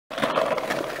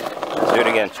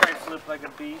flip like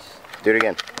a beast. Do it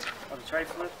again. Oh, the tray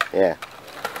flip? Yeah.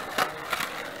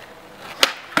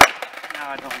 No,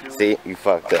 I don't do it. See, you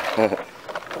fucked up.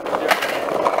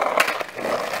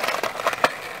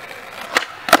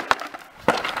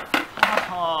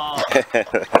 Oh. I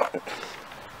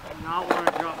do not want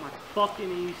to drop my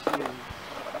fucking ECU.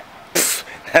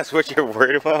 That's what you're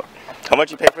worried about? How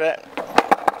much you pay for that?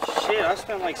 Shit, I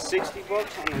spent like 60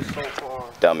 bucks on this so far.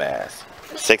 Dumbass.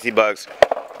 60 bucks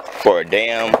for a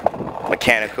damn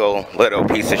mechanical little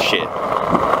piece of shit.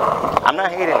 I'm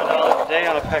not hating. $1 a day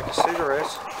on a pack of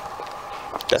cigarettes.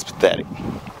 That's pathetic.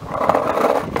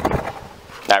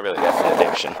 Not really, that's an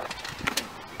addiction.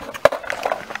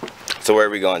 So where are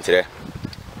we going today?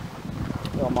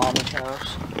 Your mama's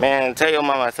house. Man, tell your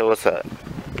mama I said what's up.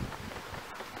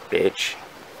 Bitch.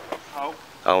 Oh.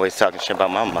 Always talking shit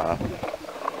about my mom.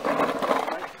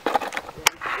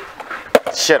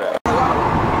 Shut up.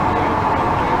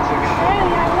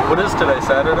 What is today,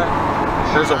 Saturday?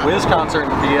 There's a Wiz concert in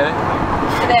PA.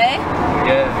 Today?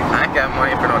 Yeah. I ain't got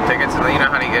money for no tickets, so you know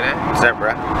how to get in? What's up,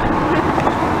 bro?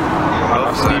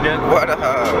 I'll see you. What a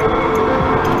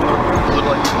Look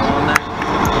like you're on there.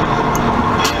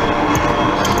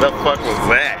 The fuck was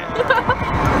that?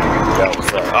 Yo,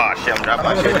 what's up? Oh shit, I'm dropping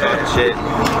my shit on this shit.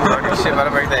 Bro, this shit about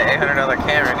to break that $800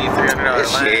 camera, need $300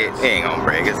 This shit, he ain't gonna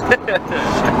break it.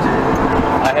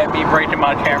 I had me breaking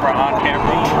my camera on camera.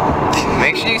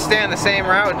 Make sure you stay on the same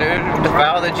route, dude, to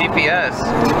follow the GPS.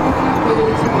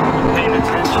 Paying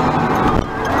attention.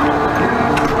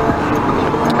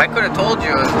 I could have told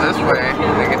you it was this way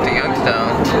to get to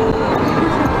Youngstown.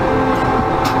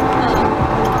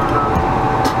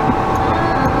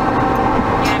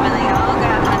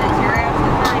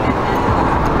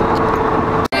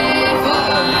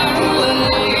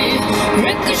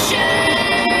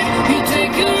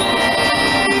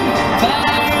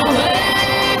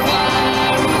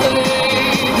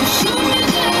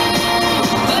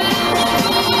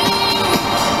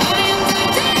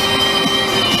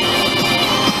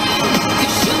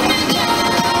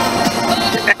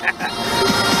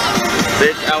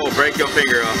 Bitch, I will break your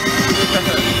finger off.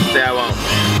 Say I won't.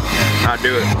 I'll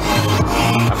do it.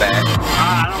 My bad.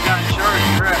 I don't got insurance,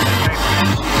 correct?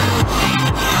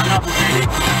 I'm not the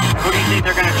Who do you think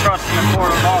they're gonna trust in the court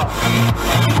of law?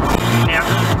 Yeah.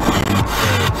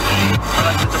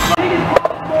 Unless it's a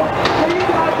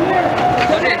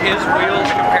Look at his wheels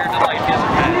compared to like his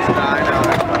pants. I know.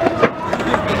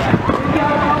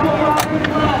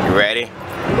 You ready?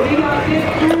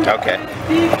 Okay.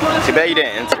 Too bad you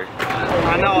didn't enter.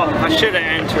 I know, I should have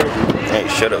entered. Hey, you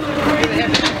should have.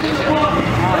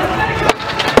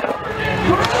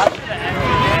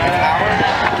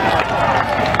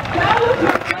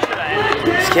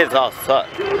 These kids all suck.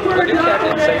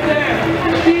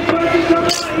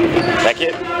 That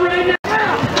kid?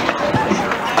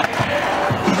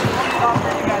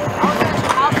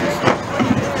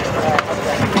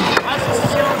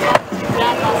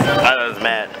 I was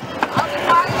mad.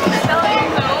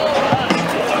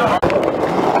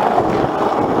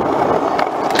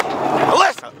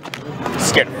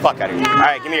 Scared the fuck out of you.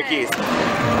 Alright, give me your keys.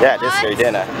 Yeah, this year,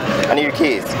 didn't I? I need your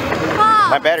keys. Mom.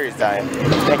 My battery's dying.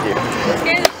 Thank you.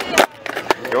 Scared the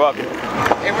shit. You're welcome.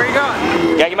 Hey, where you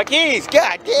going? Gotta get my keys.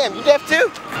 God damn, you deaf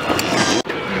too?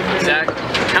 Exactly.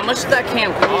 How much did that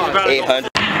cam cost?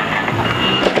 800.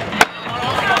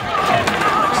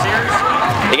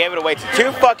 They gave it away to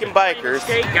two fucking bikers.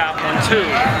 Skate got one too.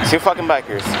 Two fucking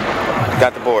bikers.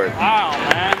 Got the board. Wow,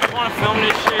 man. You wanna film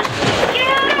this shit?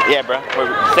 Yeah, bro.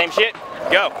 Same shit?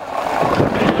 Go.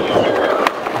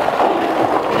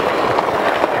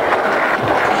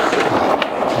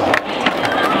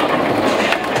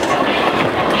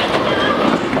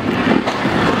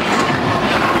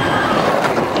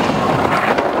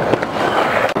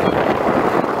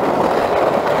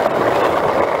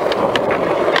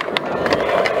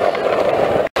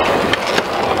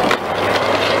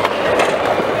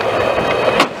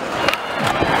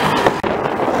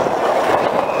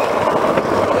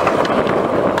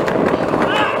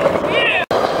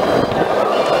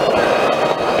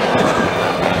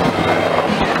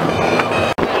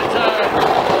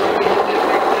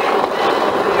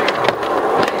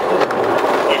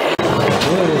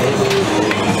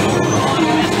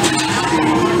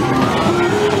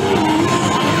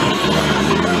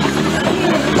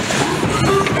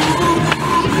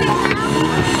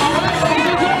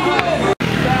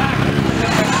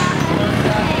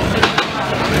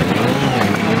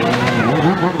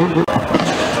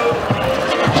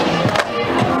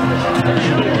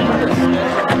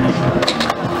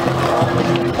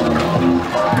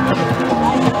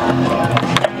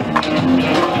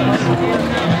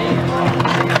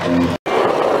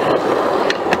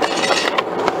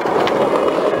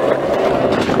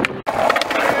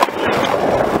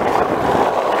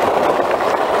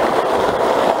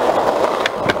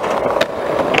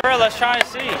 trying to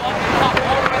see.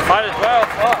 Might as well.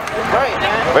 Fuck. Right,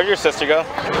 man. Where'd your sister go?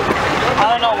 I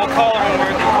don't know. We'll call her when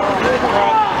we're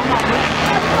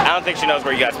I don't think she knows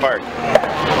where you guys parked. Is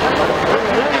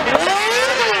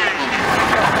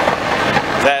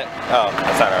that? Oh,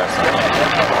 that's not ours.